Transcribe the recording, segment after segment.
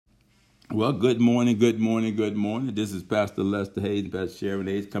Well, good morning, good morning, good morning. This is Pastor Lester Hayes and Pastor Sharon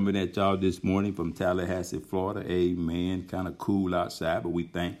Hayes coming at y'all this morning from Tallahassee, Florida. Amen. Kind of cool outside, but we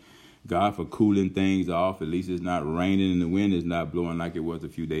thank God for cooling things off. At least it's not raining and the wind is not blowing like it was a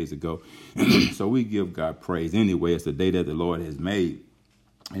few days ago. So we give God praise. Anyway, it's the day that the Lord has made.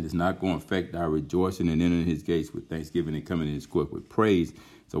 It is not going to affect our rejoicing and entering his gates with thanksgiving and coming in his court with praise.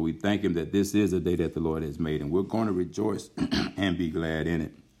 So we thank him that this is a day that the Lord has made, and we're going to rejoice and be glad in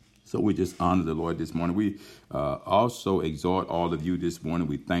it. So we just honor the Lord this morning. We also exhort all of you this morning.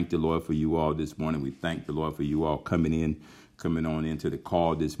 We thank the Lord for you all this morning. We thank the Lord for you all coming on into the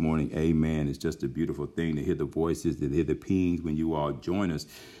call this morning. Amen. It's just a beautiful thing to hear the voices, to hear the pings when you all join us.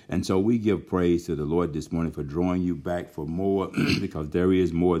 And so we give praise to the Lord this morning for drawing you back for more because there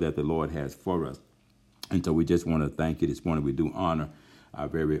is more that the Lord has for us. And so we just want to thank you this morning. We do honor our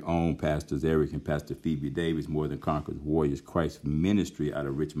very own Pastors Eric and Pastor Phoebe Davis, More Than Conquerors Warriors Christ Ministry out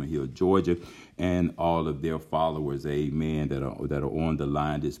of Richmond Hill, Georgia, and all of their followers, amen, that are on the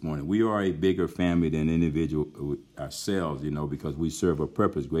line this morning. We are a bigger family than individual ourselves, because we serve a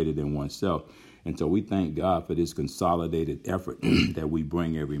purpose greater than oneself. And so we thank God for this consolidated effort that we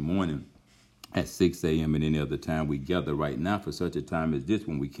bring every morning at 6 a.m. and any other time we gather right now for such a time as this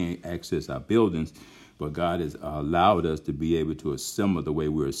when we can't access our buildings. But God has allowed us to be able to assemble the way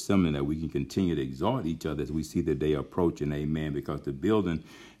we're assembling, that we can continue to exhort each other as we see the day approaching, amen, because the building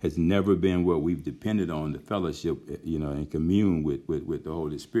has never been what we've depended on, the fellowship, and commune with the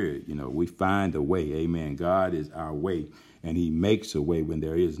Holy Spirit. We find a way, amen. God is our way, and he makes a way when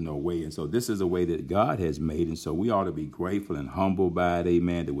there is no way. And so this is a way that God has made, and so we ought to be grateful and humble by it,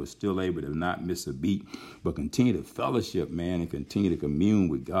 amen, that we're still able to not miss a beat, but continue to fellowship, man, and continue to commune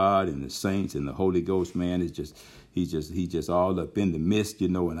with God and the saints and the Holy Ghost, man. He's just all up in the midst,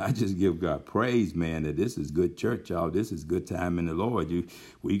 and I just give God praise, man, that this is good church, y'all. This is good time in the Lord.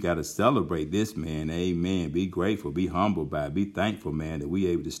 We got to celebrate this, man. Amen. Be grateful, be humble by it, be thankful, man, that we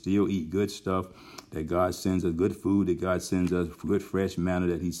able to still eat good stuff, that God sends us good food, that God sends us good fresh manna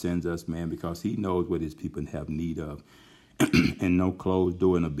that he sends us, man, because he knows what his people have need of. And no closed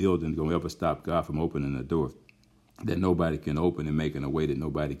door in a building is going to ever stop God from opening a door that nobody can open and making a way that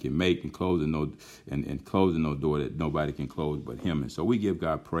nobody can make, and closing no door that nobody can close but him. And so we give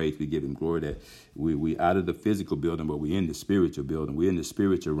God praise. We give him glory that we out of the physical building, but we in the spiritual building. We're in the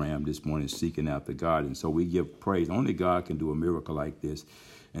spiritual realm this morning seeking after God. And so we give praise. Only God can do a miracle like this.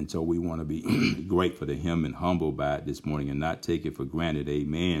 And so we want to be grateful to him and humble by it this morning and not take it for granted.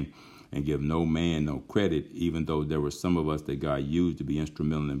 Amen. And give no man no credit, even though there were some of us that God used to be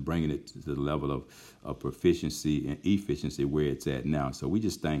instrumental in bringing it to the level of proficiency and efficiency where it's at now. So we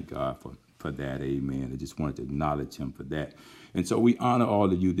just thank God for that, amen. I just wanted to acknowledge him for that. And so we honor all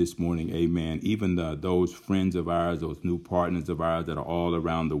of you this morning, amen. Even those friends of ours, those new partners of ours that are all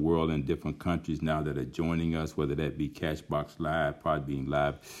around the world in different countries now that are joining us, whether that be Cashbox Live, Podbean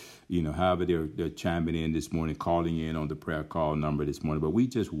Live, however they're chiming in this morning, calling in on the prayer call number this morning. But we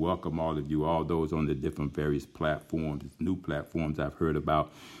just welcome all of you, all those on the different various platforms, new platforms I've heard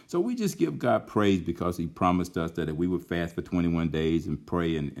about. So we just give God praise because he promised us that if we would fast for 21 days and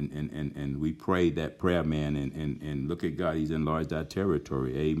pray, and we prayed that prayer, man, and look at God, he's enlarged our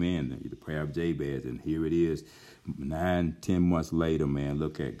territory. Amen. The prayer of Jabez, and here it is 9-10 months later, man.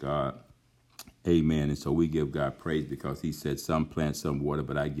 Look at God. Amen. And so we give God praise because he said some plant, some water,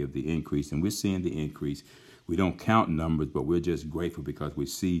 but I give the increase. And we're seeing the increase. We don't count numbers, but we're just grateful because we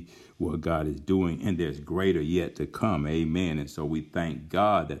see what God is doing, and there's greater yet to come. Amen. And so we thank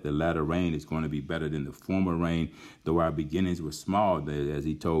God that the latter rain is going to be better than the former rain, though our beginnings were small. As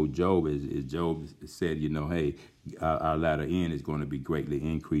he told Job, as Job said, hey, our latter end is going to be greatly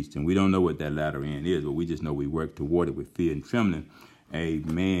increased. And we don't know what that latter end is, but we just know we work toward it with fear and trembling.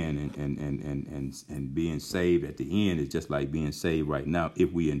 Amen. And being saved at the end is just like being saved right now.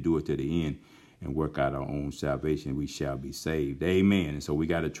 If we endure to the end and work out our own salvation, we shall be saved. Amen. And so we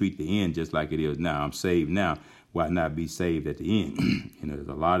got to treat the end just like it is now. I'm saved now. Why not be saved at the end? There's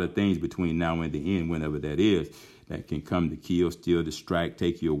a lot of things between now and the end, whenever that is, that can come to kill, steal, distract,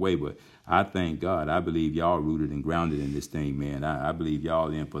 take you away. But I thank God. I believe y'all rooted and grounded in this thing, man. I believe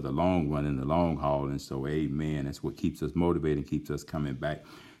y'all in for the long run and the long haul. And so, amen, that's what keeps us motivated, keeps us coming back.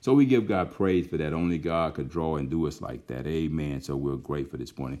 So we give God praise for that. Only God could draw and do us like that. Amen. So we're grateful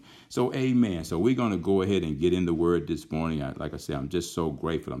this morning. So, amen. So we're going to go ahead and get in the word this morning. Like I said, I'm just so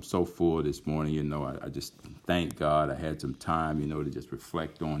grateful. I'm so full this morning. I just thank God. I had some time, to just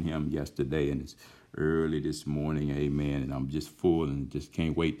reflect on him yesterday, and it's early this morning. Amen. And I'm just full and just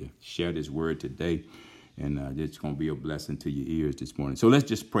can't wait to share this word today. And it's going to be a blessing to your ears this morning. So let's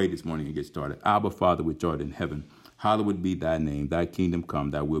just pray this morning and get started. Abba, Father, which art in heaven, Hallowed be thy name, thy kingdom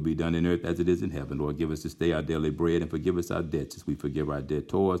come, thy will be done in earth as it is in heaven. Lord, give us this day our daily bread, and forgive us our debts as we forgive our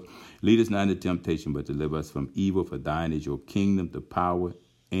debtors. Lead us not into temptation, but deliver us from evil. For thine is your kingdom, the power,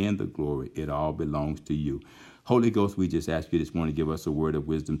 and the glory. It all belongs to you. Holy Ghost, we just ask you this morning, give us a word of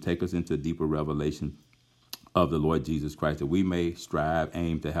wisdom. Take us into deeper revelation of the Lord Jesus Christ, that we may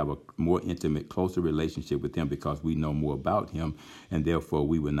aim to have a more intimate, closer relationship with him, because we know more about him, and therefore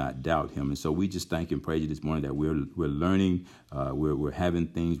we will not doubt him. And so we just thank and praise you this morning that we're learning, we're having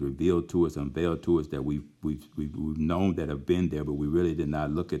things revealed to us, unveiled to us that we've known that have been there, but we really did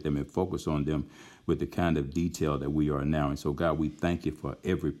not look at them and focus on them with the kind of detail that we are now. And so, God, we thank you for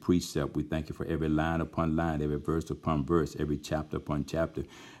every precept. We thank you for every line upon line, every verse upon verse, every chapter upon chapter.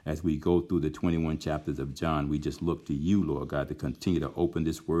 As we go through the 21 chapters of John, we just look to you, Lord God, to continue to open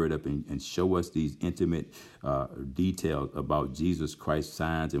this word up and show us these intimate details about Jesus Christ's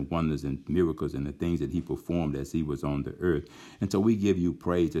signs and wonders and miracles and the things that he performed as he was on the earth. And so we give you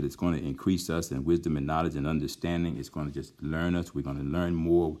praise that it's going to increase us in wisdom and knowledge and understanding. It's going to just learn us. We're going to learn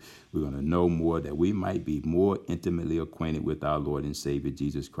more. We're going to know more, that we might be more intimately acquainted with our Lord and Savior,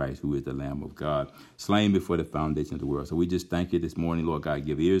 Jesus Christ, who is the Lamb of God, slain before the foundation of the world. So we just thank you this morning, Lord God.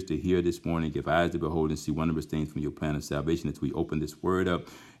 Give ears to hear this morning, give eyes to behold and see wondrous things from your plan of salvation as we open this word up.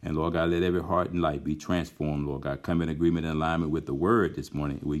 And Lord God, let every heart and life be transformed, Lord God. Come in agreement and alignment with the word this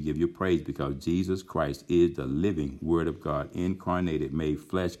morning. We give you praise because Jesus Christ is the living word of God, incarnated, made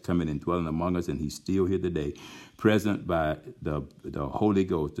flesh, coming and dwelling among us, and he's still here today, present by the Holy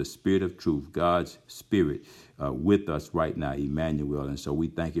Ghost, the Spirit of truth, God's Spirit with us right now, Emmanuel. And so we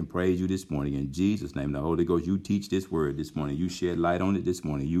thank and praise you this morning in Jesus' name. The Holy Ghost, you teach this word this morning. You shed light on it this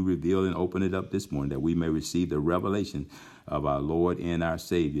morning. You reveal and open it up this morning that we may receive the revelation of our Lord and our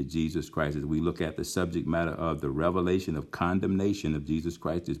Savior, Jesus Christ, as we look at the subject matter of the revelation of condemnation of Jesus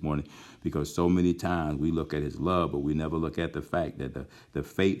Christ this morning, because so many times we look at his love, but we never look at the fact that the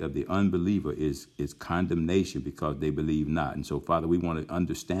fate of the unbeliever is condemnation because they believe not. And so, Father, we want to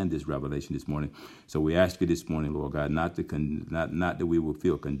understand this revelation this morning. So we ask you this morning, Lord God, not that we will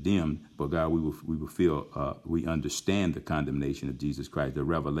feel condemned, but God, we will feel we understand the condemnation of Jesus Christ, the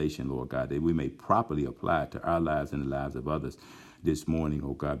revelation, Lord God, that we may properly apply it to our lives and the lives of others this morning,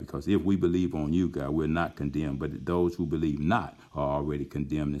 oh God, because if we believe on you, God, we're not condemned, but those who believe not are already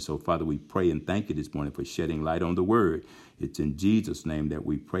condemned. And so, Father, we pray and thank you this morning for shedding light on the word. It's in Jesus' name that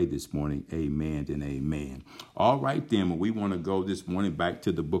we pray this morning. Amen and amen. All right, then, we want to go this morning back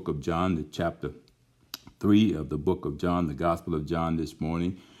to the book of John, the chapter 3 of the book of John, the Gospel of John this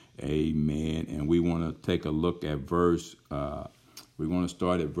morning. Amen. And we want to take a look at we want to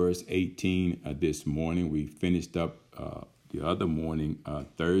start at verse 18 this morning. We finished up the other morning,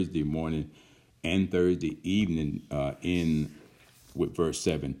 Thursday morning and Thursday evening with verse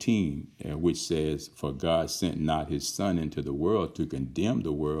 17, which says, "For God sent not his Son into the world to condemn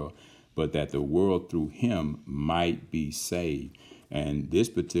the world, but that the world through him might be saved." And this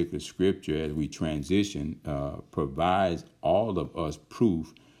particular scripture, as we transition, provides all of us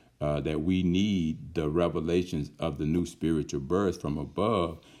proof that we need the revelations of the new spiritual birth from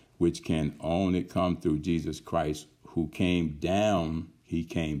above, which can only come through Jesus Christ, who came down. He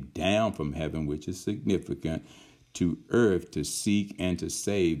came down from heaven, which is significant, to earth to seek and to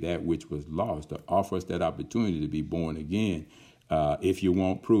save that which was lost, to offer us that opportunity to be born again. If you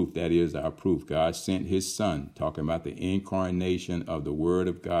want proof, that is our proof. God sent his Son, talking about the incarnation of the Word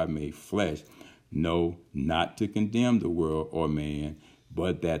of God made flesh. No, not to condemn the world or man,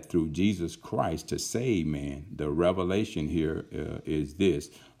 but that through Jesus Christ to save man. The revelation here is this.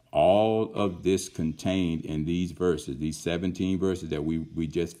 All of this contained in these verses, these 17 verses that we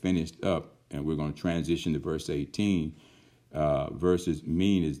just finished up, and we're going to transition to verse 18. Verses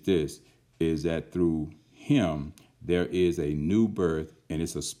mean is that through him there is a new birth, and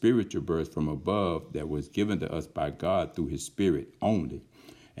it's a spiritual birth from above that was given to us by God through his Spirit only.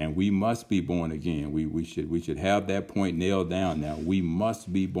 And we must be born again. We should have that point nailed down now. We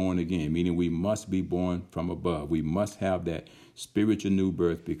must be born again, meaning we must be born from above. We must have that spiritual new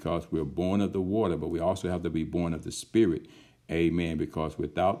birth because we're born of the water, but we also have to be born of the Spirit. Amen. Because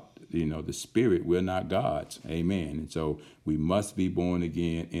without the Spirit, we're not God's. Amen. And so we must be born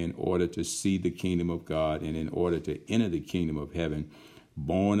again in order to see the kingdom of God and in order to enter the kingdom of heaven.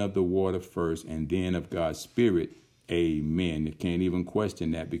 Born of the water first and then of God's Spirit. Amen. You can't even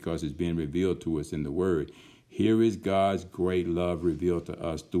question that because it's being revealed to us in the Word. Here is God's great love revealed to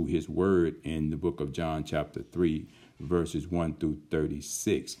us through his Word in the book of John chapter 3, verses 1 through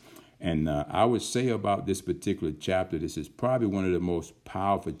 36. And I would say about this particular chapter, this is probably one of the most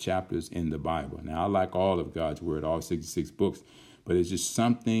powerful chapters in the Bible. Now, I like all of God's Word, all 66 books, But it's just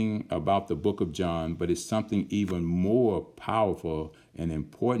something about the book of John, but it's something even more powerful and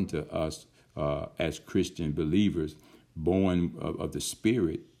important to us as Christian believers, born of the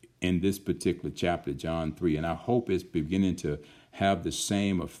Spirit, in this particular chapter, John 3. And I hope it's beginning to have the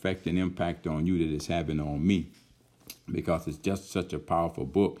same effect and impact on you that it's having on me, because it's just such a powerful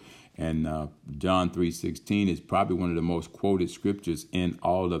book. And John 3:16 is probably one of the most quoted scriptures in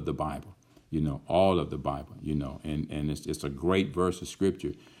all of the Bible, all of the Bible, and it's a great verse of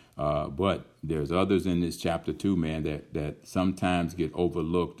scripture. But there's others in this chapter too, man, that sometimes get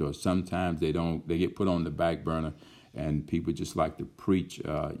overlooked, or sometimes they get put on the back burner, and people just like to preach,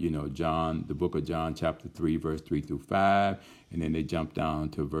 John, the book of John, chapter 3, verse 3 through 5, and then they jump down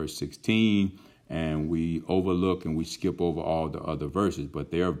to verse 16, and we overlook and we skip over all the other verses,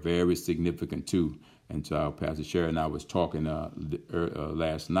 but they are very significant too. And so Pastor Sherry and I was talking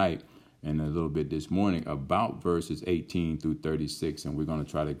last night and a little bit this morning about verses 18 through 36, and we're going to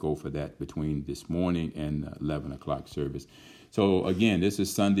try to go for that between this morning and 11 o'clock service. So again, this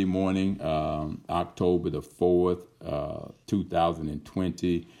is Sunday morning, October the 4th,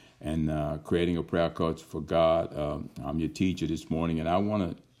 2020, and creating a prayer culture for God. I'm your teacher this morning, and I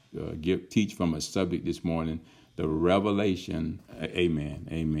want to teach from a subject this morning, the revelation. Amen.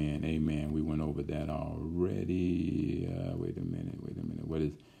 We went over that already. Wait a minute. What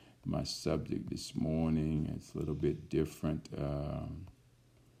is my subject this morning? It's a little bit different.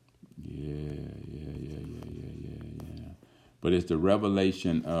 Yeah. But it's the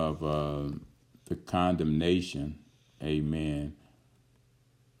revelation of the condemnation. Amen.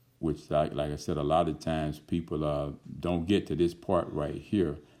 Which, like I said, a lot of times people don't get to this part right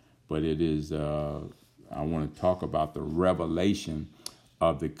here. But it is, I want to talk about the revelation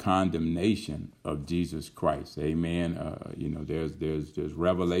of the condemnation of Jesus Christ. Amen. There's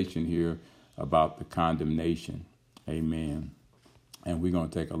revelation here about the condemnation. Amen. And we're going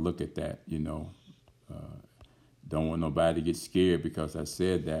to take a look at that. Don't want nobody to get scared because I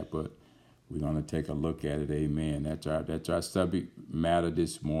said that, but we're going to take a look at it. Amen. That's our subject matter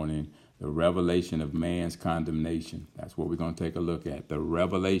this morning. The revelation of man's condemnation. That's what we're going to take a look at. The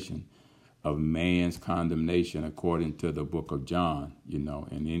revelation of man's condemnation according to the book of John,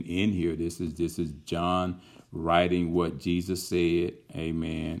 and in here, this is John writing what Jesus said,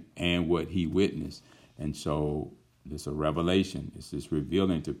 amen, and what he witnessed. And so it's a revelation. It's just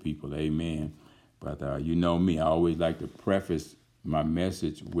revealing to people, amen. But you know me, I always like to preface my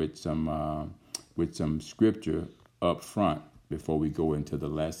message with some scripture up front before we go into the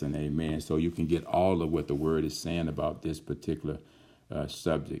lesson, amen, so you can get all of what the word is saying about this particular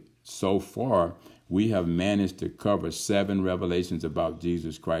subject. So far, we have managed to cover 7 revelations about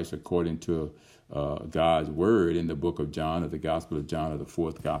Jesus Christ according to God's word in the book of John, or the Gospel of John, or the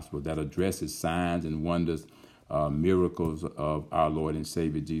 4th Gospel, that addresses signs and wonders, miracles of our Lord and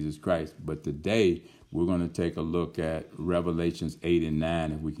Savior Jesus Christ. But today, we're going to take a look at Revelations 8 and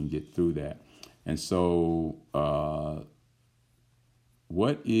 9, if we can get through that. And so,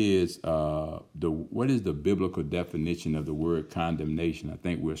 what is the biblical definition of the word condemnation? I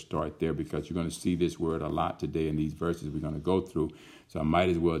think we'll start there, because you're going to see this word a lot today in these verses we're going to go through. So I might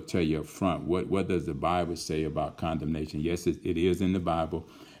as well tell you up front, what does the Bible say about condemnation? Yes, it is in the Bible,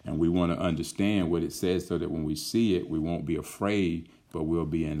 and we want to understand what it says so that when we see it, we won't be afraid, but we'll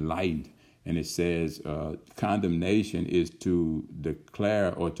be enlightened. And it says condemnation is to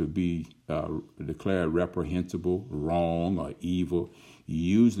declare or to be declared reprehensible, wrong, or evil,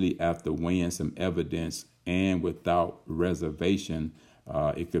 usually after weighing some evidence and without reservation.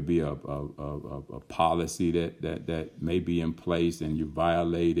 It could be a policy that may be in place and you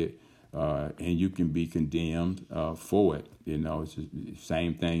violate it, and you can be condemned for it. It's the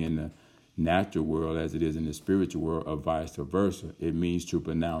same thing in the natural world as it is in the spiritual world, or vice versa. It means to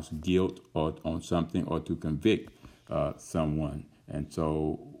pronounce guilt on something, or to convict someone. And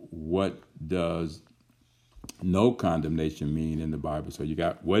so what does no condemnation mean in the Bible? So you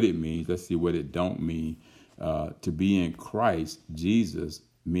got what it means. Let's see what it don't mean. To be in Christ Jesus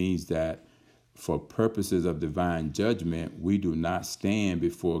means that for purposes of divine judgment, we do not stand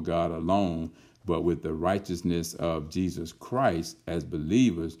before God alone, but with the righteousness of Jesus Christ as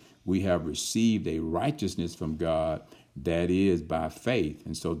believers, we have received a righteousness from God that is by faith.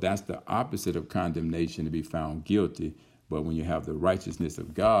 And so that's the opposite of condemnation, to be found guilty. But when you have the righteousness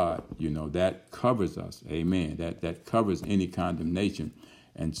of God, that covers us. Amen. That covers any condemnation.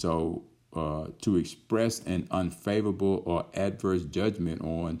 And so to express an unfavorable or adverse judgment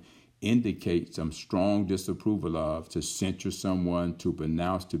on indicate some strong disapproval of, to censure someone, to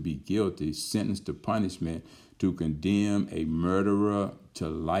pronounce to be guilty, sentence to punishment, to condemn a murderer to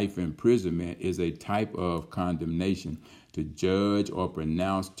life imprisonment is a type of condemnation. to judge or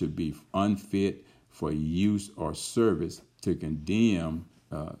pronounce to be unfit for use or service. To condemn,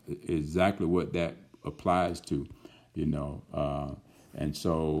 exactly what that applies to, and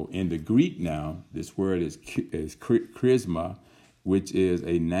so in the Greek now, this word is charisma, which is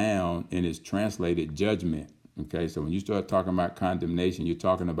a noun and is translated judgment. Okay, so when you start talking about condemnation, you're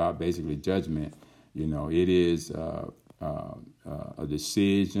talking about basically judgment. It is a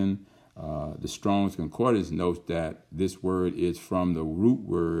decision. The Strong's Concordance notes that this word is from the root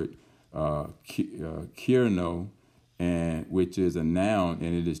word kierno, and which is a noun,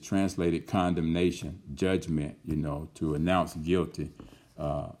 and it is translated condemnation, judgment, to announce guilty.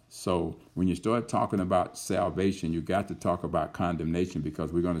 So when you start talking about salvation, you got to talk about condemnation,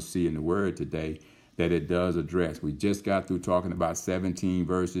 because we're going to see in the word today that it does address. We just got through talking about 17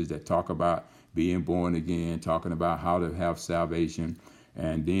 verses that talk about being born again, talking about how to have salvation.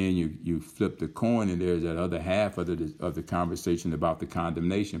 And then you flip the coin, and there's that other half of the conversation about the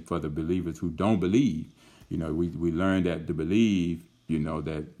condemnation for the believers who don't believe. We learned that to believe,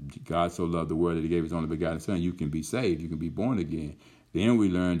 that God so loved the world that he gave his only begotten son, you can be saved, you can be born again. Then we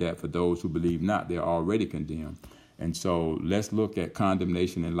learned that for those who believe not, they're already condemned. And so let's look at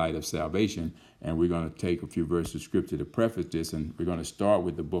condemnation in light of salvation. And we're going to take a few verses of scripture to preface this. And we're going to start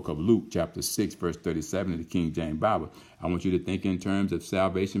with the book of Luke, chapter 6, verse 37 of the King James Bible. I want you to think in terms of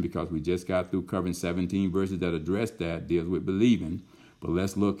salvation, because we just got through covering 17 verses that address that, deals with believing. But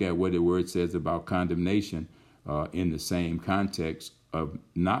let's look at what the word says about condemnation in the same context of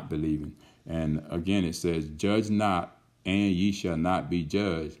not believing. And again, it says, judge not, and ye shall not be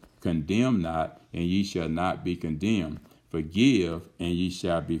judged. Condemn not, and ye shall not be condemned. Forgive, and ye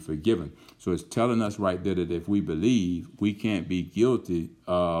shall be forgiven. So it's telling us right there that if we believe, we can't be guilty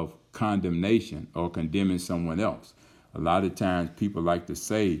of condemnation or condemning someone else. A lot of times people like to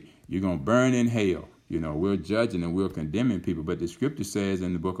say, you're going to burn in hell. We're judging and we're condemning people. But the scripture says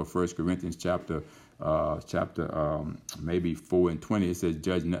in the book of 1 Corinthians chapter maybe 4 and 20, it says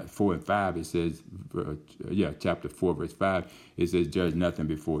judge not, 4 and 5, it says, chapter 4, verse 5, it says judge nothing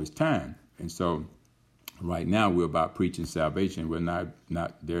before it's time. And so right now we're about preaching salvation. We're not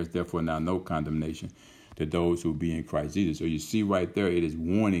there's therefore now no condemnation to those who be in Christ Jesus. So you see right there, it is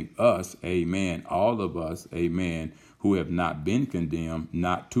warning us, amen, all of us, amen, who have not been condemned,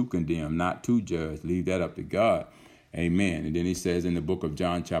 not to condemn, not to judge. Leave that up to God. Amen. And then he says in the book of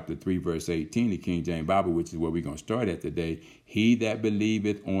John, chapter 3, verse 18, the King James Bible, which is where we're going to start at today, he that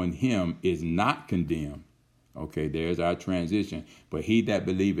believeth on him is not condemned. Okay, there's our transition. But he that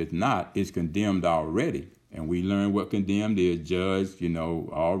believeth not is condemned already. And we learn what condemned is, judged,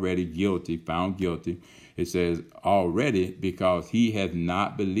 already guilty, found guilty. It says already, because he hath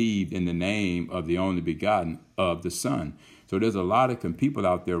not believed in the name of the only begotten of the Son. So there's a lot of people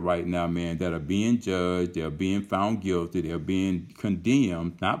out there right now, man, that are being judged. They're being found guilty. They're being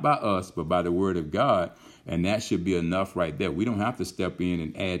condemned, not by us, but by the word of God. And that should be enough right there. We don't have to step in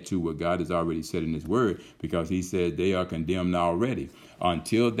and add to what God has already said in his word, because he said they are condemned already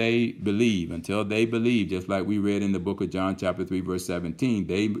until they believe, just like we read in the book of John, chapter 3, verse 17,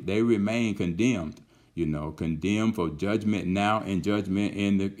 they remain condemned. Condemned for judgment now and judgment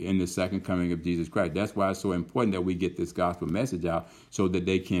in the second coming of Jesus Christ. That's why it's so important that we get this gospel message out so that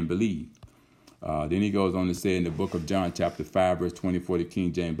they can believe. Then he goes on to say in the book of John, chapter 5, verse 24, the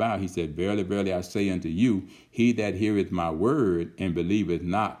King James Bible, he said, verily, verily, I say unto you, he that heareth my word and believeth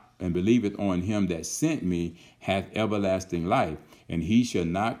not, and believeth on him that sent me, hath everlasting life, and he shall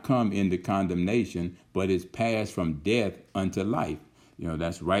not come into condemnation, but is passed from death unto life.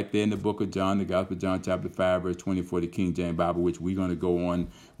 That's right there in the book of John, the Gospel of John, chapter 5, verse 24, the King James Bible, which we're going to go on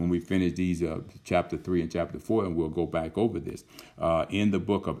when we finish these chapter 3 and chapter 4, and we'll go back over this. In the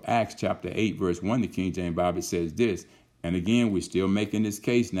book of Acts, chapter 8, verse 1, the King James Bible says this. And again, we're still making this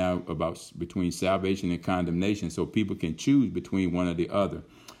case now about between salvation and condemnation, so people can choose between one or the other.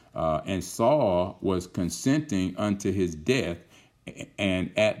 And Saul was consenting unto his death.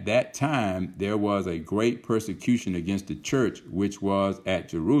 And at that time, there was a great persecution against the church, which was at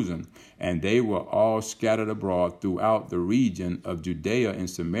Jerusalem. And they were all scattered abroad throughout the region of Judea and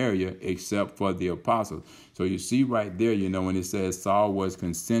Samaria, except for the apostles. So you see right there, when it says Saul was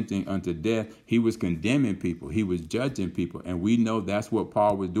consenting unto death, he was condemning people. He was judging people. And we know that's what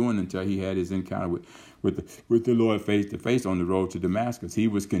Paul was doing until he had his encounter with the Lord face to face on the road to Damascus. He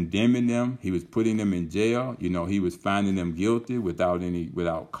was condemning them. He was putting them in jail. He was finding them guilty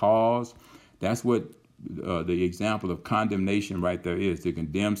without cause. That's what the example of condemnation right there is, to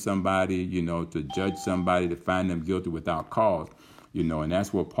condemn somebody, to judge somebody, to find them guilty without cause. And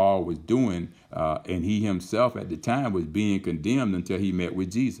that's what Paul was doing. And he himself at the time was being condemned until he met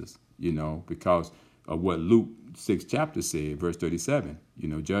with Jesus, because of what Luke 6 chapter said, verse 37.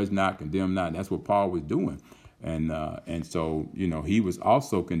 Judge not, condemn not. And that's what Paul was doing. And so, he was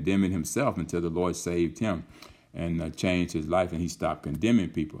also condemning himself until the Lord saved him and changed his life, and he stopped condemning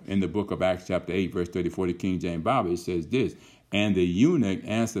people. In the book of Acts chapter 8, verse 34, the King James Bible, it says this: "And the eunuch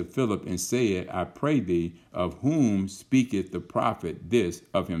answered Philip and said, I pray thee, of whom speaketh the prophet this,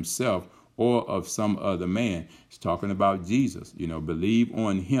 of himself or of some other man?" He's talking about Jesus. Believe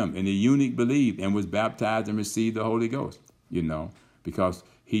on him. And the eunuch believed and was baptized and received the Holy Ghost, because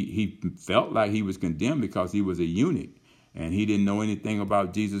he felt like he was condemned because he was a eunuch and he didn't know anything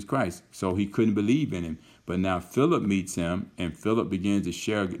about Jesus Christ. So he couldn't believe in him. But now Philip meets him, and Philip begins to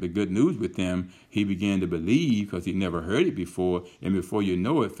share the good news with him. He began to believe because he never heard it before. And before you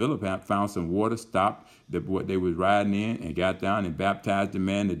know it, Philip had found some water, stopped what they was riding in, and got down and baptized the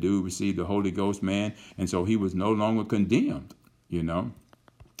man. The dude received the Holy Ghost, man. And so he was no longer condemned,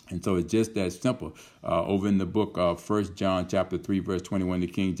 And so it's just that simple. Over in the book of 1 John chapter 3, verse 21, the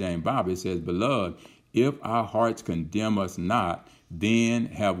King James Bible, it says, "Beloved, if our hearts condemn us not, then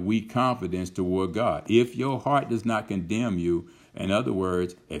have we confidence toward God." If your heart does not condemn you, in other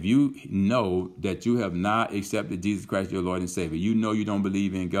words, if you know that you have not accepted Jesus Christ, your Lord and Savior, you don't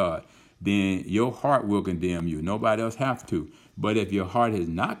believe in God, then your heart will condemn you. Nobody else have to. But if your heart has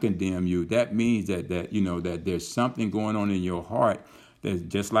not condemned you, that means that there's something going on in your heart. That's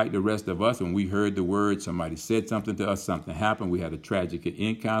just like the rest of us. When we heard the word, somebody said something to us, something happened, we had a tragic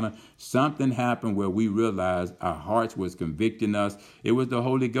encounter, something happened where we realized our hearts was convicting us. It was the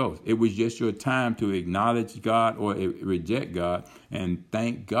Holy Ghost. It was just your time to acknowledge God or reject God. And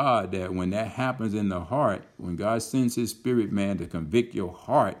thank God that when that happens in the heart, when God sends his spirit, man, to convict your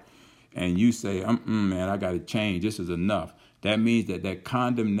heart, and you say, man, I got to change, this is enough, that means that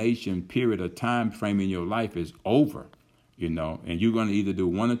condemnation period or time frame in your life is over. And you're going to either do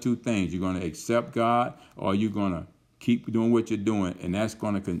one or two things. You're going to accept God, or you're going to keep doing what you're doing. And that's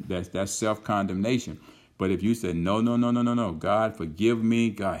self-condemnation. But if you say, no, God, forgive me,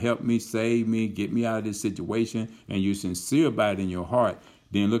 God, help me, save me, get me out of this situation, and you're sincere about it in your heart,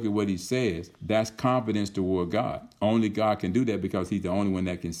 then look at what he says. That's confidence toward God. Only God can do that because he's the only one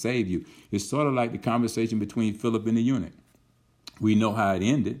that can save you. It's sort of like the conversation between Philip and the eunuch. We know how it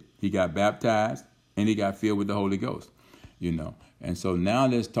ended. He got baptized and he got filled with the Holy Ghost. And so now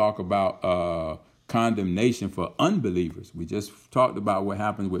let's talk about condemnation for unbelievers. We just talked about what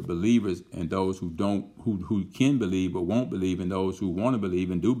happens with believers and those who can believe but won't believe, and those who want to believe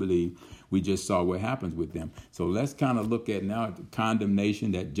and do believe. We just saw what happens with them. So let's kind of look at now the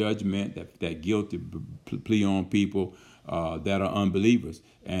condemnation, that judgment, that guilty plea on people that are unbelievers.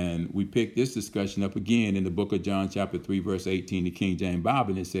 And we picked this discussion up again in the book of John chapter 3, verse 18, the King James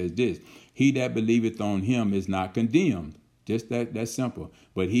Bible, and it says this: "He that believeth on him is not condemned." Just that's simple.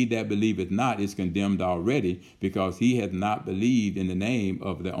 "But he that believeth not is condemned already, because he hath not believed in the name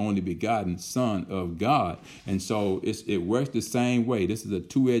of the only begotten Son of God." And so it works the same way. This is a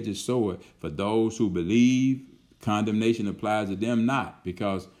two-edged sword. For those who believe, condemnation applies to them not,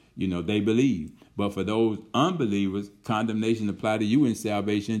 because they believe. But for those unbelievers, condemnation applies to you in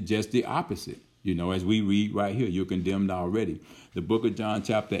salvation, just the opposite. As we read right here, you're condemned already. The book of John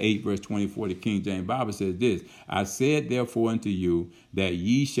chapter 8, verse 24, the King James Bible says this: "I said therefore unto you, that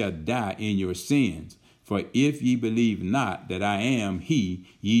ye shall die in your sins. For if ye believe not that I am he,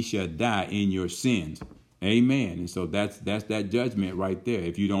 ye shall die in your sins." Amen. And so that's that judgment right there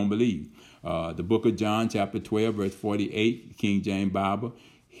if you don't believe. The book of John chapter 12, verse 48, King James Bible: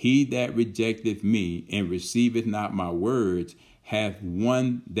 "He that rejecteth me and receiveth not my words hath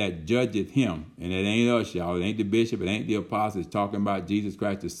one that judgeth him." And it ain't us, y'all. It ain't the bishop. It ain't the apostle. It's talking about Jesus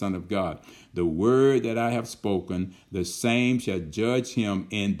Christ, the Son of God. "The word that I have spoken, the same shall judge him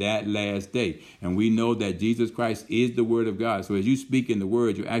in that last day." And we know that Jesus Christ is the word of God. So as you speak in the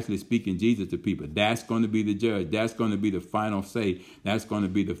word, you're actually speaking Jesus to people. That's going to be the judge. That's going to be the final say. That's going to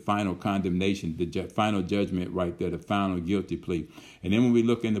be the final condemnation, the final judgment right there, the final guilty plea. And then when we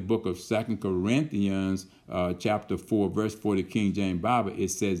look in the book of 2 Corinthians chapter 4, verse 4, the King James Bible, it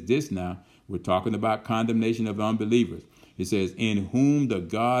says this now. We're talking about condemnation of unbelievers. It says, "In whom the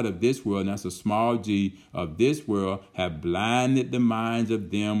God of this world," and that's a small g, "of this world have blinded the minds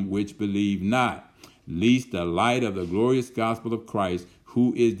of them which believe not, lest the light of the glorious gospel of Christ,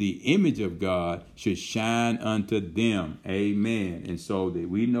 who is the image of God, should shine unto them." Amen. And so that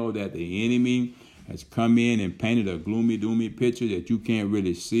we know that the enemy has come in and painted a gloomy, doomy picture that you can't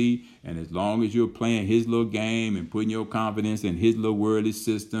really see. And as long as you're playing his little game and putting your confidence in his little worldly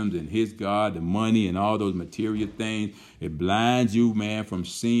systems and his God, the money and all those material things, it blinds you, man, from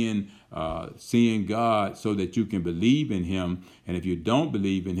seeing God so that you can believe in him. And if you don't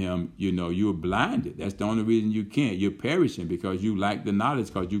believe in him, you're blinded. That's the only reason you can't. You're perishing because you lack the knowledge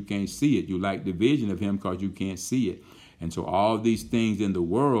because you can't see it. You lack the vision of him because you can't see it. And so all these things in the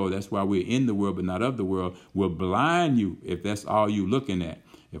world, that's why we're in the world but not of the world, will blind you if that's all you're looking at.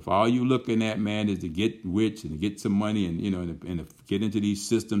 If all you're looking at, man, is to get rich and to get some money and, and to get into these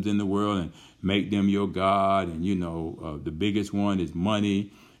systems in the world and make them your God. And, the biggest one is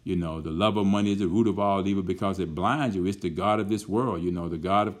money. The love of money is the root of all evil because it blinds you. It's the God of this world, the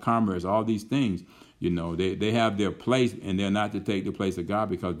God of commerce, all these things. They have their place, and they're not to take the place of God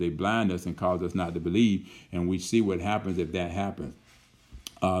because they blind us and cause us not to believe. And we see what happens if that happens.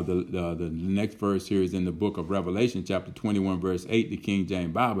 The next verse here is in the book of Revelation, chapter 21, verse 8, the King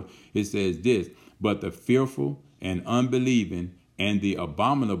James Bible. It says this: but the fearful and unbelieving and the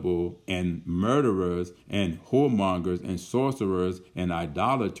abominable and murderers and whoremongers and sorcerers and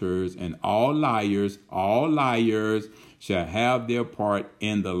idolaters and all liars shall have their part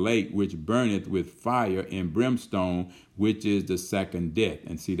in the lake which burneth with fire and brimstone, which is the second death.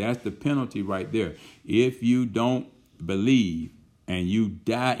 And see, that's the penalty right there. If you don't believe and you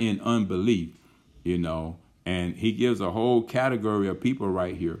die in unbelief, and he gives a whole category of people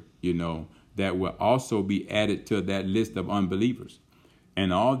right here, that will also be added to that list of unbelievers.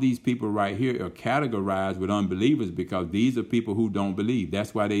 And all these people right here are categorized with unbelievers because these are people who don't believe.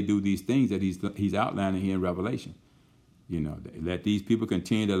 That's why they do these things that he's outlining here in Revelation. Let these people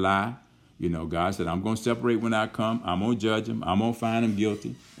continue to lie. God said, I'm going to separate when I come. I'm going to judge them. I'm going to find them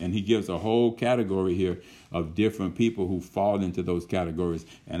guilty. And he gives a whole category here of different people who fall into those categories.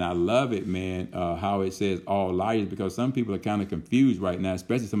 And I love it, man, how it says all liars, because some people are kind of confused right now,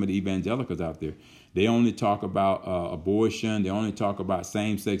 especially some of the evangelicals out there. They only talk about abortion. They only talk about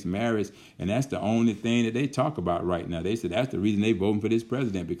same-sex marriage. And that's the only thing that they talk about right now. They said that's the reason they're voting for this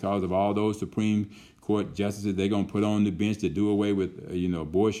president, because of all those Supreme Court justices they're going to put on the bench to do away with,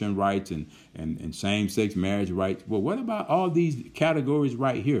 abortion rights and same-sex marriage rights. Well, what about all these categories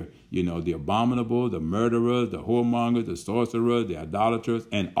right here? The abominable, the murderers, the whoremongers, the sorcerers, the idolaters,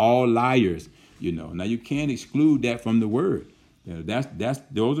 and all liars. Now you can't exclude that from the word. Those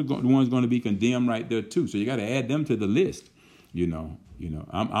are the ones going to be condemned right there too. So you got to add them to the list.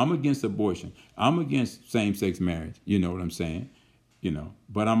 I'm against abortion. I'm against same-sex marriage. You know what I'm saying?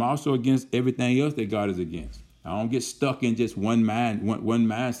 But I'm also against everything else that God is against. I don't get stuck in just one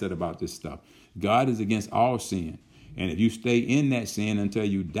mindset about this stuff. God is against all sin. And if you stay in that sin until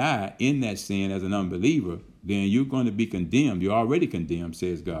you die in that sin as an unbeliever, then you're going to be condemned. You're already condemned,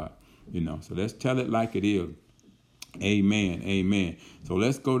 says God. So let's tell it like it is. Amen. Amen. So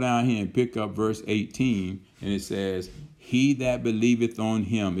let's go down here and pick up verse 18. And it says, he that believeth on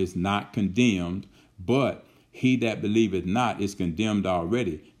him is not condemned, but he that believeth not is condemned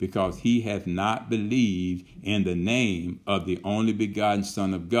already, because he hath not believed in the name of the only begotten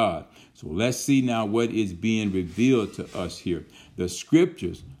Son of God. So let's see now what is being revealed to us here. The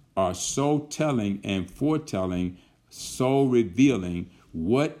scriptures are so telling and foretelling, so revealing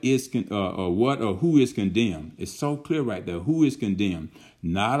what is who is condemned. It's so clear right there. Who is condemned?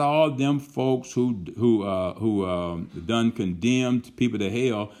 Not all them folks who done condemned people to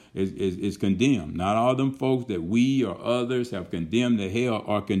hell is condemned. Not all them folks that we or others have condemned to hell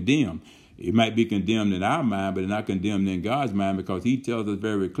are condemned. It might be condemned in our mind, but not condemned in God's mind, because he tells us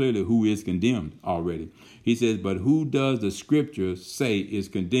very clearly who is condemned already. He says, but who does the scripture say is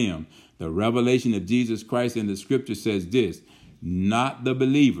condemned? The revelation of Jesus Christ in the scripture says this: not the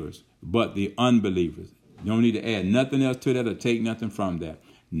believers, but the unbelievers. You don't need to add nothing else to that or take nothing from that.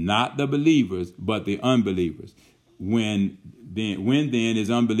 Not the believers, but the unbelievers. When then is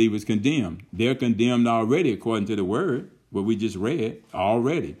unbelievers condemned? They're condemned already according to the word, what we just read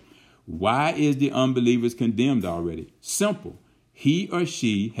already. Why is the unbelievers condemned already? Simple. He or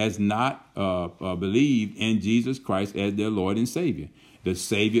she has not believed in Jesus Christ as their Lord and Savior, the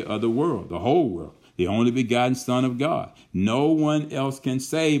Savior of the world, the whole world, the only begotten Son of God. No one else can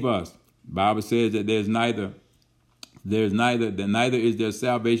save us. The Bible says that neither is there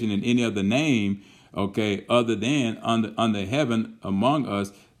salvation in any other name, other than under heaven among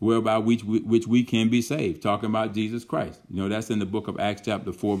us, whereby which we can be saved. Talking about Jesus Christ. That's in the book of Acts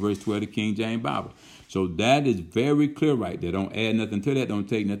chapter 4, verse 12, the King James Bible. So that is very clear right there. Don't add nothing to that. Don't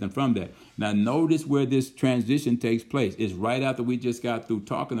take nothing from that. Now notice where this transition takes place. It's right after we just got through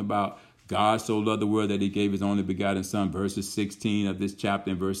talking about God so loved the world that he gave his only begotten son, verses 16 of this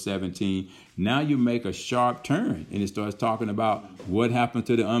chapter and verse 17. Now you make a sharp turn and it starts talking about what happens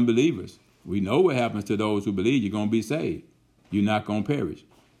to the unbelievers. We know what happens to those who believe. You're going to be saved. You're not going to perish.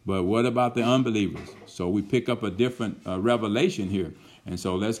 But what about the unbelievers? So we pick up a different revelation here. And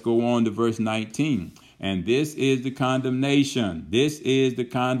so let's go on to verse 19. And this is the condemnation. This is the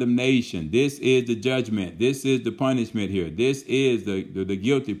condemnation. This is the judgment. This is the punishment here. This is the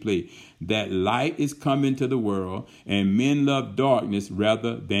guilty plea. That light is come into the world, and men love darkness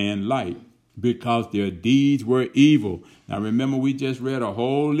rather than light, because their deeds were evil. Now remember, we just read a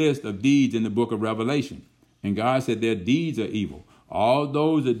whole list of deeds in the book of Revelation. And God said their deeds are evil. All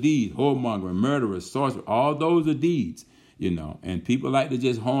those are deeds. Whoremongering, murderers, sorcerers, all those are deeds. And people like to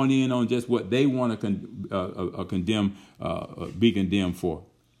just hone in on just what they want to be condemned for.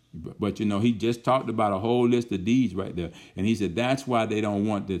 But he just talked about a whole list of deeds right there. And he said that's why they don't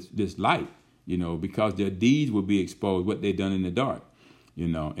want this light, because their deeds will be exposed, what they done in the dark,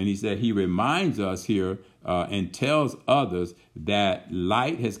 And he said he reminds us here and tells others that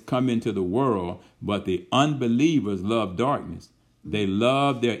light has come into the world, but the unbelievers love darkness. They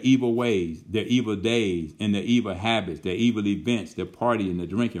love their evil ways, their evil days, and their evil habits, their evil events, their partying, their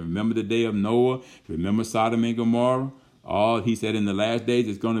drinking. Remember the day of Noah? Remember Sodom and Gomorrah? He said in the last days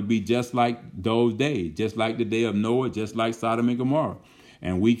it's going to be just like those days, just like the day of Noah, just like Sodom and Gomorrah.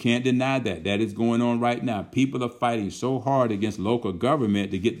 And we can't deny that. That is going on right now. People are fighting so hard against local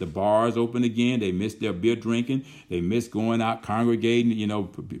government to get the bars open again. They miss their beer drinking. They miss going out, congregating,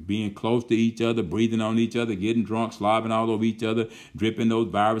 being close to each other, breathing on each other, getting drunk, slobbing all over each other, dripping those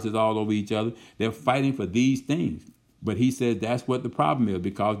viruses all over each other. They're fighting for these things. But he says that's what the problem is,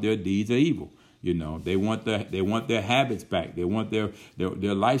 because their deeds are evil. They want their habits back. They want their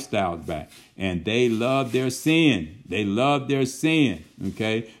lifestyles back. And they love their sin. They love their sin.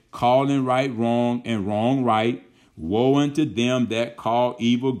 Okay. Calling right wrong and wrong right. Woe unto them that call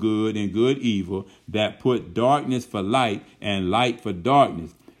evil good and good evil, that put darkness for light and light for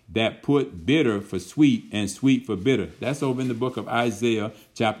darkness, that put bitter for sweet and sweet for bitter. That's over in the book of Isaiah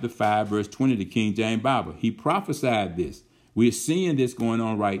chapter 5, verse 20, the King James Bible. He prophesied this. We're seeing this going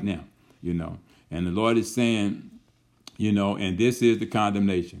on right now, And the Lord is saying, and this is the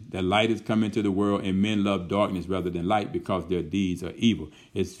condemnation. That light has come into the world, and men love darkness rather than light, because their deeds are evil.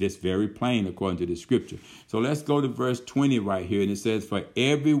 It's just very plain according to the scripture. So let's go to verse 20 right here. And it says, for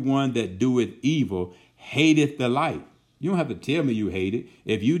everyone that doeth evil hateth the light. You don't have to tell me you hate it.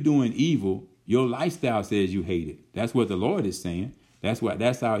 If you're doing evil, your lifestyle says you hate it. That's what the Lord is saying. That's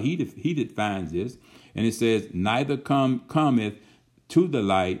how he defines this. And it says, neither cometh to the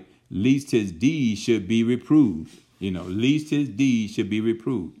light, lest his deeds should be reproved. Lest his deeds should be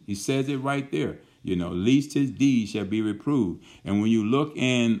reproved. He says it right there. Lest his deeds shall be reproved. And when you look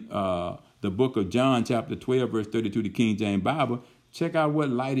in the book of John, chapter 12, verse 32, the King James Bible, check out what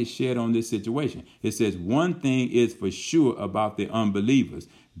light is shed on this situation. It says, one thing is for sure about the unbelievers.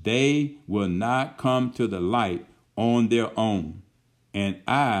 They will not come to the light on their own. And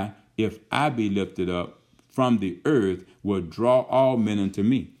I, if I be lifted up from the earth, will draw all men unto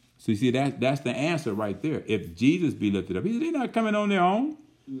me. So you see, that's the answer right there. If Jesus be lifted up, he said they're not coming on their own.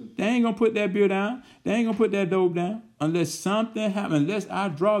 They ain't going to put that beer down. They ain't going to put that dope down. Unless something happens, unless I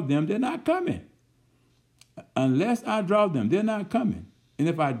draw them, they're not coming. Unless I draw them, they're not coming. And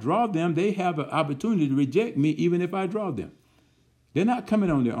if I draw them, they have an opportunity to reject me even if I draw them. They're not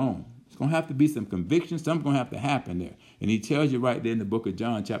coming on their own. It's going to have to be some conviction. Something's going to have to happen there. And he tells you right there in the book of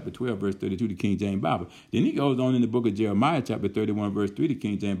John, chapter 12, verse 32, the King James Bible. Then he goes on in the book of Jeremiah, chapter 31, verse 3, the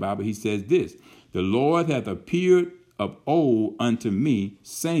King James Bible. He says this, the Lord hath appeared of old unto me,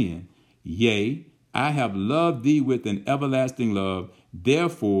 saying, yea, I have loved thee with an everlasting love.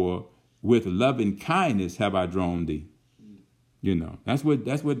 Therefore, with loving kindness have I drawn thee. That's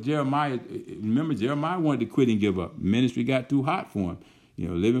what Jeremiah, remember, Jeremiah wanted to quit and give up. Ministry got too hot for him.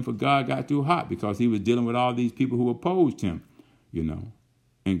 Living for God got too hot because he was dealing with all these people who opposed him,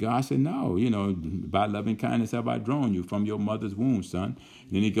 And God said, no, by loving kindness have I drawn you from your mother's womb, son.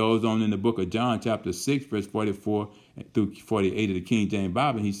 And then he goes on in the book of John, chapter 6, verse 44 through 48 of the King James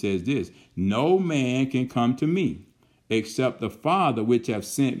Bible. And he says this, no man can come to me except the Father which have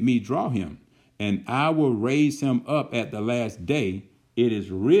sent me draw him. And I will raise him up at the last day. It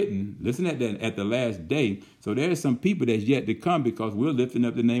is written, listen at that, at the last day. So there's some people that's yet to come because we're lifting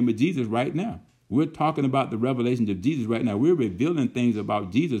up the name of Jesus right now. We're talking about the revelations of Jesus right now. We're revealing things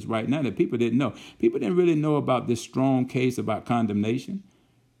about Jesus right now that people didn't know. People didn't really know about this strong case about condemnation,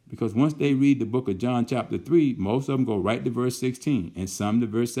 because once they read the book of John chapter 3, most of them go right to verse 16 and some to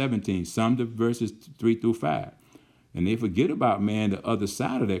verse 17, some to verses 3 through 5. And they forget about, man, the other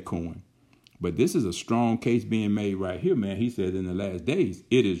side of that coin. But this is a strong case being made right here, man. He says in the last days,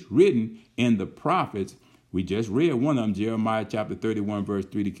 it is written in the prophets. We just read one of them, Jeremiah chapter 31, verse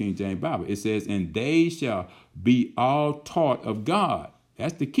 3, the King James Bible. It says, and they shall be all taught of God.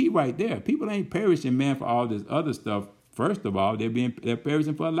 That's the key right there. People ain't perishing, man, for all this other stuff. First of all, they're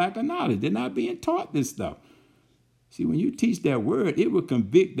perishing for a lack of knowledge. They're not being taught this stuff. See, when you teach that word, it will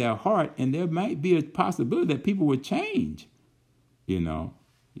convict their heart, and there might be a possibility that people would change. They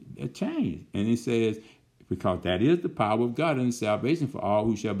change. And it says, because that is the power of God and salvation for all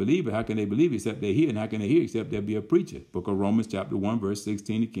who shall believe it. How can they believe except they hear? And how can they hear except there be a preacher? Book of Romans chapter 1, verse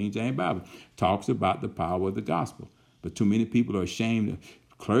 16, the King James Bible talks about the power of the gospel. But too many people are ashamed,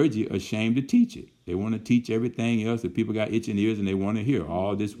 clergy are ashamed to teach it. They want to teach everything else that people got itching ears and they want to hear.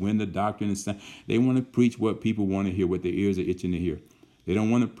 All this window doctrine and stuff. They want to preach what people want to hear, what their ears are itching to hear. They don't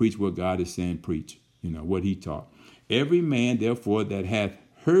want to preach what God is saying preach, what he taught. Every man, therefore, that hath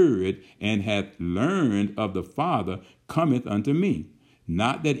heard and hath learned of the Father cometh unto me.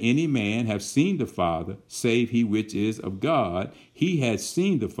 Not that any man have seen the Father, save he which is of God. He has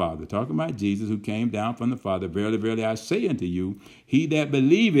seen the Father. Talking about Jesus, who came down from the Father. Verily, verily, I say unto you, he that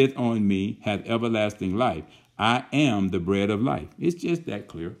believeth on me hath everlasting life. I am the bread of life. It's just that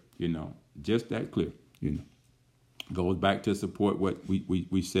clear, just that clear, Goes back to support what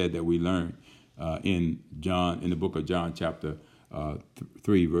we said that we learned in the book of John, chapter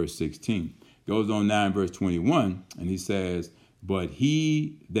 3, verse 16. Goes on now in verse 21, and he says, but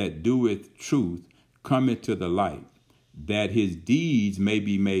he that doeth truth cometh to the light, that his deeds may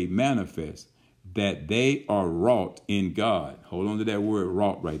be made manifest, that they are wrought in God. Hold on to that word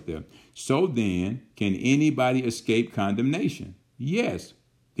wrought right there. So then, can anybody escape condemnation? Yes.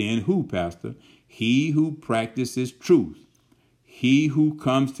 Then who, Pastor? He who practices truth, he who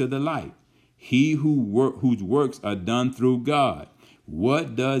comes to the light, he whose works are done through God.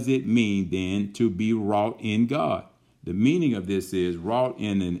 What does it mean then to be wrought in God? The meaning of this is wrought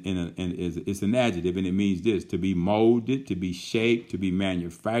it's an adjective, and it means this: to be molded, to be shaped, to be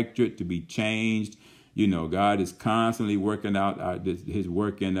manufactured, to be changed. God is constantly working out his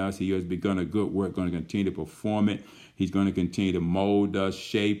work in us. He has begun a good work, going to continue to perform it. He's going to continue to mold us,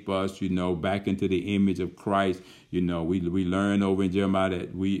 shape us, back into the image of Christ. We learn over in Jeremiah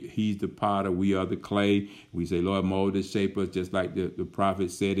that he's the potter, we are the clay. We say, Lord, mold us, shape us, just like the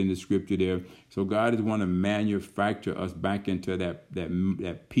prophet said in the scripture there. So God is want to manufacture us back into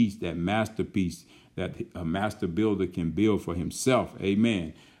that piece, that masterpiece that a master builder can build for himself.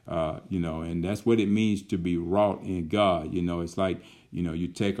 Amen. And that's what it means to be wrought in God. It's like, you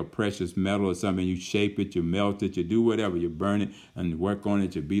take a precious metal or something, you shape it, you melt it, you do whatever, you burn it and work on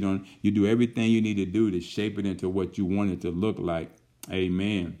it, you beat on it. You do everything you need to do to shape it into what you want it to look like.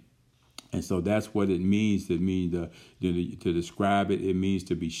 Amen. And so that's what it means to describe it. It means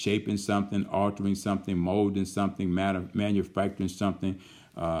to be shaping something, altering something, molding something, manufacturing something,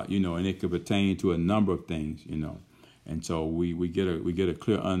 and it could pertain to a number of things, And so we get a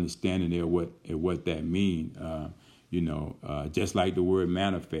clear understanding there what that means. Just like the word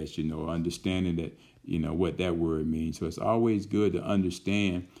manifest, understanding that, what that word means. So it's always good to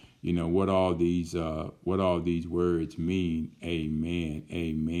understand, what all these words mean. Amen.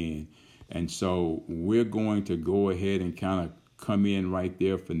 Amen. And so we're going to go ahead and kind of come in right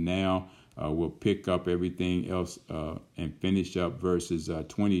there for now. We'll pick up everything else and finish up verses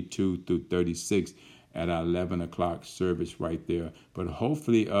 22 through 36 at our 11 o'clock service right there. But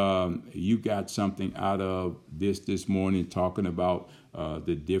hopefully you got something out of this morning, talking about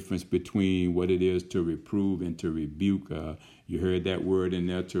the difference between what it is to reprove and to rebuke. You heard that word in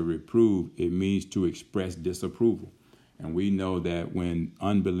there, to reprove. It means to express disapproval. And we know that when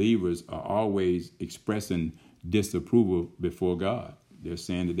unbelievers are always expressing disapproval before God, they're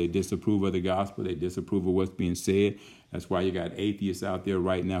saying that they disapprove of the gospel, they disapprove of what's being said. That's why you got atheists out there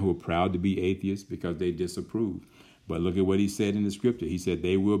right now who are proud to be atheists, because they disapprove. But look at what he said in the scripture. He said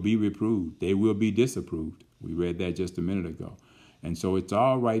they will be reproved. They will be disapproved. We read that just a minute ago. And so it's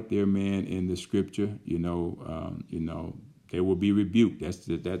all right there, man, in the scripture. They will be rebuked.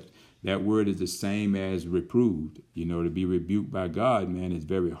 That word is the same as reproved. To be rebuked by God, man, is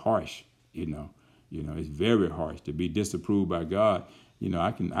very harsh. It's very harsh to be disapproved by God.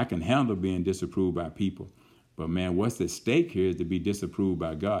 I can handle being disapproved by people. But, man, what's at stake here is to be disapproved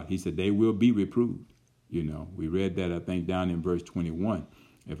by God. He said they will be reproved. We read that, I think, down in verse 21,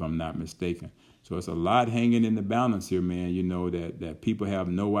 if I'm not mistaken. So it's a lot hanging in the balance here, man, that people have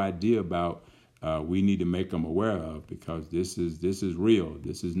no idea about. We need to make them aware of, because this is real.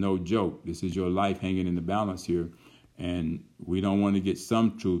 This is no joke. This is your life hanging in the balance here. And we don't want to get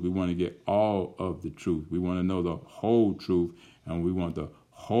some truth. We want to get all of the truth. We want to know the whole truth, and we want the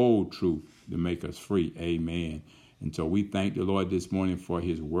whole truth, to make us free. Amen. And so we thank the Lord this morning for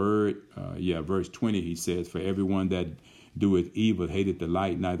his word. Verse 20, he says, for everyone that doeth evil hateth the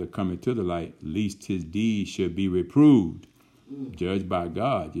light, neither cometh to the light, lest his deeds should be reproved, judged by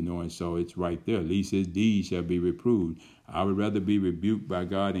God, and so it's right there. Lest his deeds shall be reproved. I would rather be rebuked by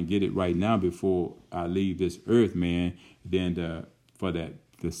God and get it right now before I leave this earth, man, than for the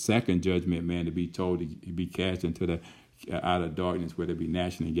second judgment, man, to be told to be cast into the outer darkness, where there be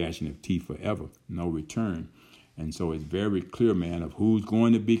gnashing and gashing of teeth forever, no return. And so it's very clear, man, of who's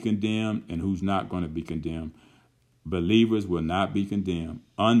going to be condemned and who's not going to be condemned. Believers will not be condemned.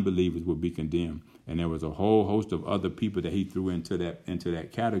 Unbelievers will be condemned. And there was a whole host of other people that he threw into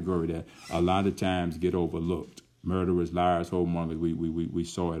that category that a lot of times get overlooked. Murderers, liars, whoremongers. We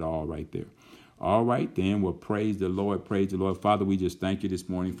saw it all right there. All right, then. Well, praise the Lord. Praise the Lord. Father, we just thank you this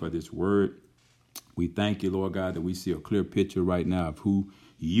morning for this word. We thank you, Lord God, that we see a clear picture right now of who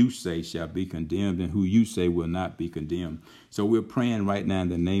you say shall be condemned and who you say will not be condemned. So we're praying right now in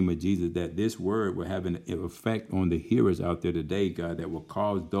the name of Jesus that this word will have an effect on the hearers out there today, God, that will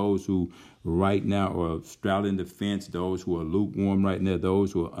cause those who right now are straddling the fence, those who are lukewarm right now,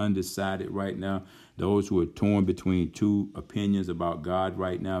 those who are undecided right now, those who are torn between two opinions about God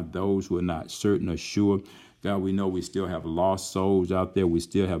right now, those who are not certain or sure. God, we know we still have lost souls out there. We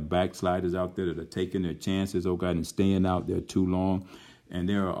still have backsliders out there that are taking their chances, oh God, and staying out there too long. And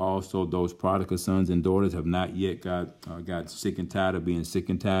there are also those prodigal sons and daughters have not yet got sick and tired of being sick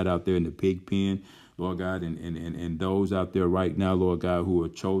and tired out there in the pig pen, Lord God, and those out there right now, Lord God, who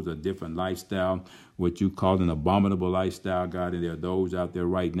have chose a different lifestyle, what you call an abominable lifestyle, God. And there are those out there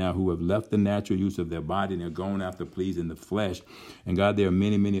right now who have left the natural use of their body and they're going after pleasing the flesh. And God, there are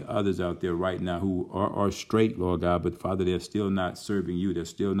many, many others out there right now who are straight, Lord God, but Father, they're still not serving you. They're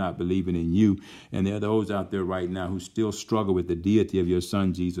still not believing in you. And there are those out there right now who still struggle with the deity of your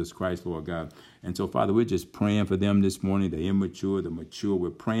Son, Jesus Christ, Lord God. And so, Father, we're just praying for them this morning, the immature, the mature.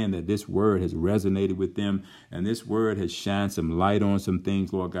 We're praying that this word has resonated with them and this word has shined some light on some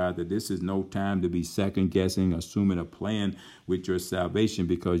things, Lord God, that this is no time to be second guessing, assuming a plan with your salvation,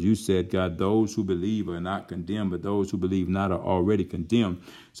 because you said, God, those who believe are not condemned, but those who believe not are already condemned.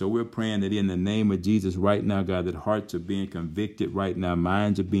 So we're praying that in the name of Jesus right now, God, that hearts are being convicted right now,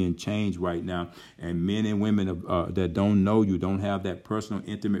 minds are being changed right now, and men and women that don't know you, don't have that personal,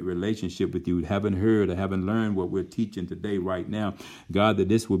 intimate relationship with you, haven't heard or haven't learned what we're teaching today right now, God, that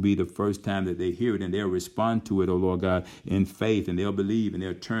this will be the first time that they hear it and they'll respond to it, oh Lord God, in faith, and they'll believe and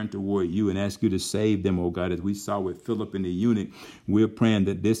they'll turn toward you and ask you to save them, oh God, as we saw with Philip and the eunuch. We're praying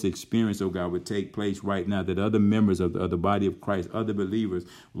that this experience, oh God, would take place right now, that other members of the body of Christ, other believers,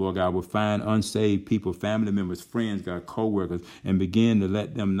 Lord God, will find unsaved people, family members, friends, God, co-workers, and begin to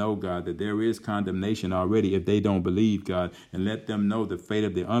let them know, God, that there is condemnation already if they don't believe, God, and let them know the fate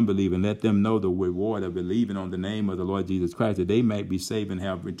of the unbelief and let them know the reward of believing on the name of the Lord Jesus Christ, that they might be saved and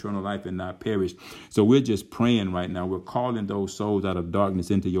have eternal life and not perish. So we're just praying right now. We're calling those souls out of darkness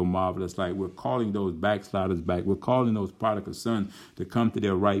into your marvelous light. We're calling those backsliders back. We're calling those prodigal sons to come to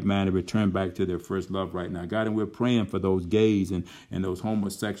their right mind and return back to their first love right now, God. And we're praying for those gays and those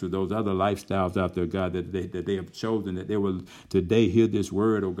homosexuals, those other lifestyles out there, God, that they have chosen, that they will today hear this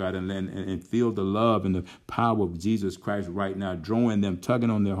word, oh God, and feel the love and the power of Jesus Christ right now, drawing them, tugging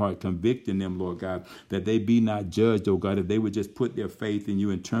on their heart, convicting them, Lord God, that they be not judged, oh God, if they would just put their faith in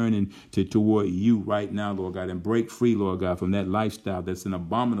you and turn toward you right now, Lord God, and break free, Lord God, from that lifestyle that's an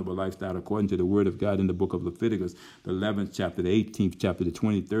abominable lifestyle according to the word of God in the book of Leviticus, the 11th chapter, the 18th chapter, the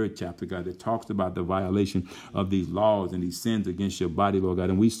 23rd chapter, God, that talks about the violation of these laws and these sins against your body, Lord God.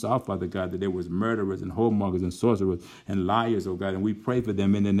 And we saw, Father God, that there was murderers and whoremongers and sorcerers and liars, oh God, and we pray for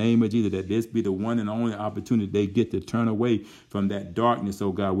them in the name of Jesus, that this be the one and only opportunity they get to turn away from that darkness,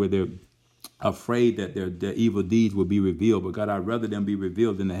 oh God, where they're afraid that their evil deeds will be revealed. But God, I'd rather them be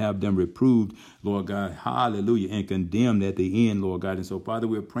revealed than to have them reproved, Lord God, hallelujah, and condemned at the end, Lord God. And so, Father,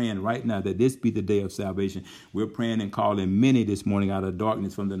 we're praying right now that this be the day of salvation. We're praying and calling many this morning out of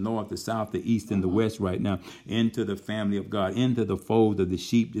darkness from the north, the south, the east, and the west right now into the family of God, into the fold of the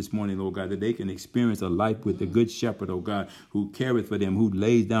sheep this morning, Lord God, that they can experience a life with the good shepherd, oh God, who careth for them, who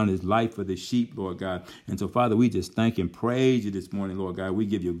lays down his life for the sheep, Lord God. And so, Father, we just thank and praise you this morning, Lord God. We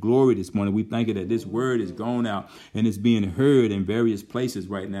give you glory this morning. We thank you that this word is gone out and it's being heard in various places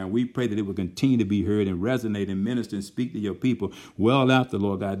right now. We pray that it will continue to be heard and resonate and minister and speak to your people well after,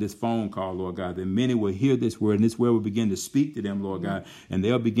 Lord God, this phone call, Lord God, that many will hear this word and this word will begin to speak to them, Lord God, and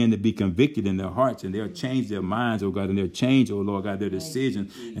they'll begin to be convicted in their hearts and they'll change their minds, oh God, and they'll change, oh Lord God, their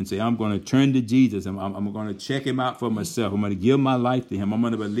decisions and say, I'm going to turn to Jesus and I'm going to check him out for myself. I'm going to give my life to him. I'm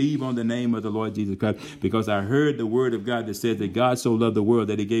going to believe on the name of the Lord Jesus Christ because I heard the word of God that says that God so loved the world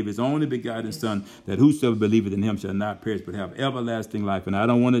that he gave his only begotten begotten Son, that whosoever believeth in him shall not perish, but have everlasting life. And I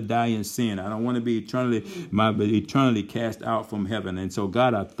don't want to die in sin. I don't want to be eternally cast out from heaven. And so,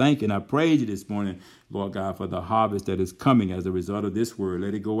 God, I thank and I praise you this morning, Lord God, for the harvest that is coming as a result of this word.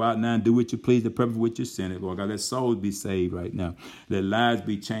 Let it go out now and do what you please, the purpose for which you sent it, Lord God. Let souls be saved right now. Let lives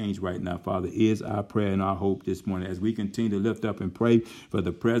be changed right now, Father, is our prayer and our hope this morning as we continue to lift up and pray for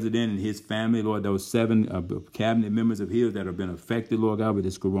the president and his family, Lord, those 7 cabinet members of his that have been affected, Lord God, with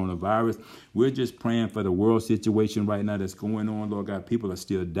this coronavirus. We're just praying for the world situation right now that's going on, Lord God. People are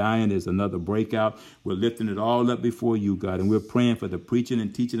still dying. There's another breakout. We're lifting it all up before you, God, and we're praying for the preaching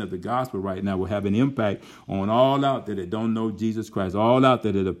and teaching of the gospel right now will have an impact on all out there that don't know Jesus Christ, all out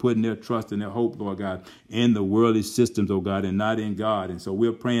there that are putting their trust and their hope, Lord God, in the worldly systems, oh God, and not in God. And so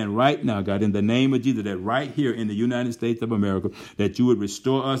we're praying right now, God, in the name of Jesus, that right here in the United States of America, that you would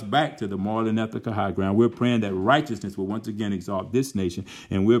restore us back to the moral and ethical high ground. We're praying that righteousness will once again exalt this nation.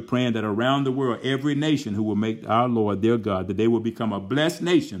 And we're praying that around the world, every nation who will make our Lord their God, that they will become a blessed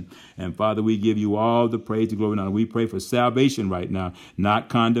nation. And Father, we give you all the praise and glory and honor. We pray for salvation right now, not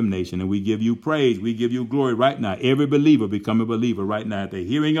condemnation. And we give you praise. We give you glory right now. Every believer become a believer right now at the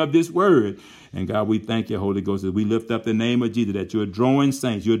hearing of this word. And God, we thank you, Holy Ghost, as we lift up the name of Jesus, that you're drawing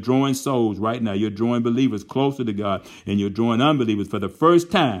saints, you're drawing souls right now. You're drawing believers closer to God, and you're drawing unbelievers for the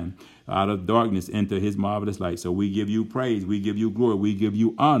first time out of darkness into his marvelous light. So we give you praise, we give you glory, we give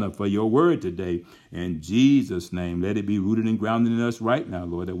you honor for your word today. In Jesus' name, let it be rooted and grounded in us right now,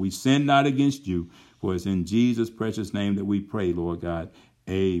 Lord, that we sin not against you. For it's in Jesus' precious name that we pray, Lord God.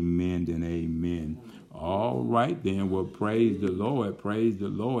 Amen and amen. All right, then. Well, praise the Lord. Praise the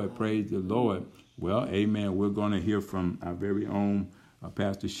Lord. Praise the Lord. Well, amen. We're going to hear from our very own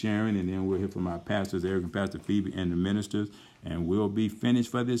Pastor Sharon, and then we'll hear from our pastors, Eric and Pastor Phoebe, and the ministers, and we'll be finished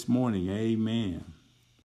for this morning. Amen.